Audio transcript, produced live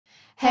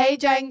Hey,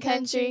 Dragon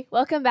Country.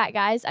 Welcome back,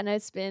 guys. I know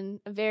it's been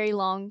a very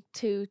long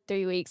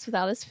 2-3 weeks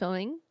without us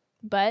filming,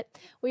 but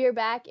we are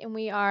back and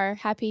we are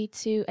happy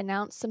to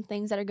announce some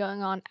things that are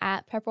going on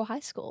at Pepperell High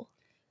School.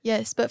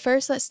 Yes, but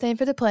first let's stand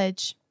for the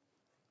pledge.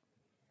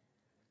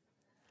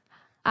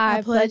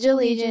 I pledge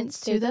allegiance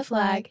to the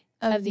flag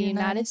of the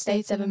United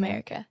States of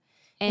America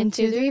and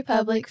to the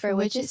republic for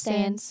which it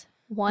stands,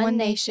 one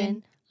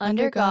nation,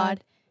 under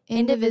God,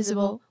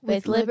 indivisible,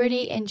 with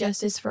liberty and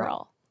justice for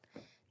all.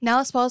 Now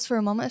let's pause for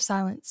a moment of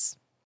silence.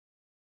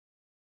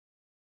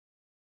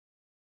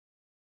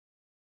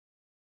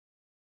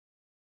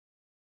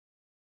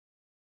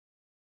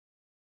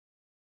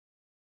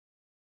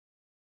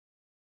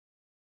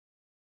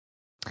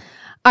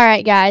 All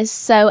right, guys.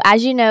 So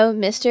as you know,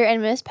 Mr.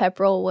 and Miss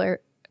Pepperell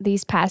were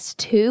these past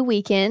 2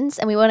 weekends,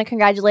 and we want to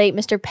congratulate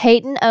Mr.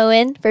 Peyton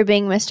Owen for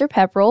being Mr.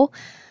 Pepperell.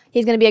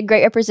 He's going to be a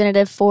great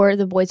representative for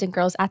the boys and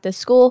girls at this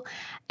school.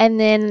 And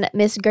then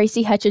Miss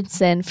Gracie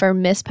Hutchinson for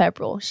Miss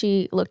Pepperell.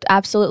 She looked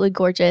absolutely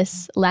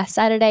gorgeous last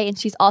Saturday, and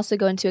she's also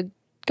going to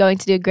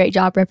do a great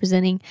job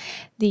representing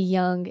the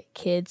young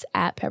kids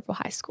at Pepperell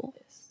High School.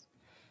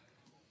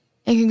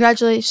 And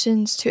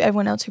congratulations to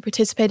everyone else who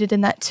participated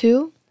in that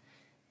too.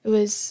 It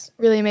was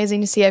really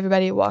amazing to see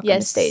everybody walk on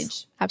the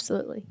stage.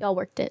 Absolutely. Y'all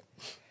worked it.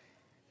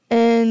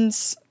 And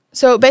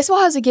so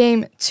baseball has a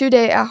game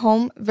today at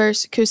home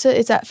versus Coosa.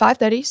 It's at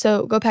 5:30,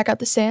 so go pack out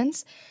the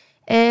stands.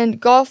 And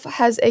golf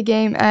has a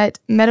game at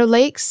Meadow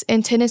Lakes,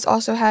 and tennis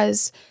also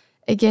has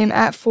a game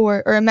at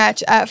 4, or a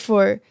match at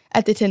 4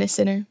 at the tennis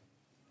center.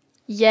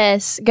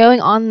 Yes,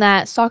 going on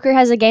that, soccer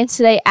has a game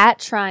today at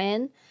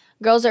Tryon.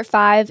 Girls are at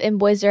 5 and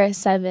boys are at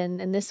 7,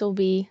 and this will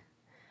be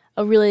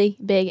a really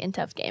big and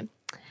tough game.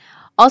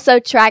 Also,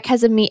 track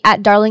has a meet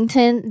at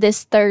Darlington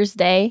this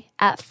Thursday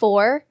at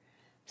 4.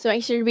 So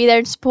make sure to be there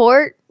and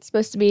support. It's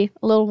supposed to be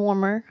a little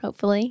warmer,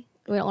 hopefully.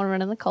 We don't want to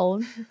run in the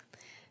cold.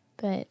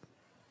 But,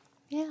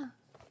 yeah,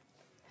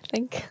 I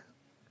think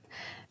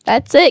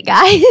that's it,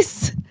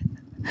 guys.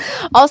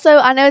 Also,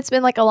 I know it's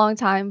been like a long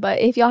time, but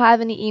if y'all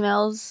have any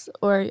emails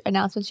or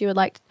announcements you would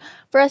like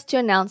for us to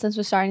announce since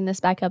we're starting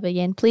this back up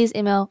again, please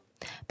email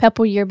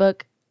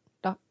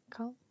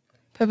pepperellyearbook.com.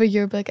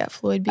 Pepperellyearbook at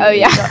floydboe.net. Oh,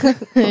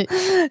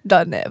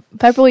 yeah. .net.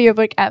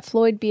 Pepperellyearbook at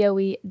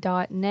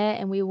floydboe.net,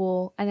 and we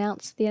will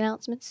announce the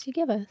announcements you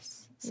give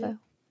us. So,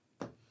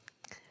 all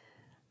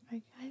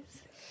right,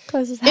 guys.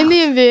 Close this out. In the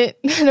event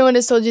no one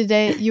has told you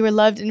today you were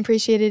loved and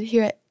appreciated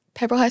here at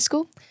Pepperell High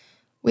School,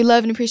 we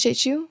love and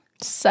appreciate you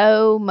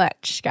so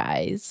much,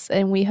 guys.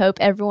 And we hope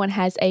everyone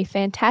has a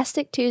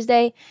fantastic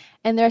Tuesday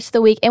and the rest of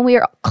the week. And we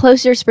are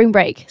closer to spring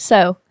break.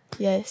 So,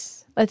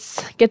 yes,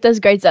 let's get those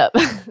grades up.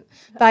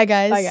 Bye,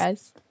 guys. Bye,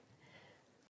 guys.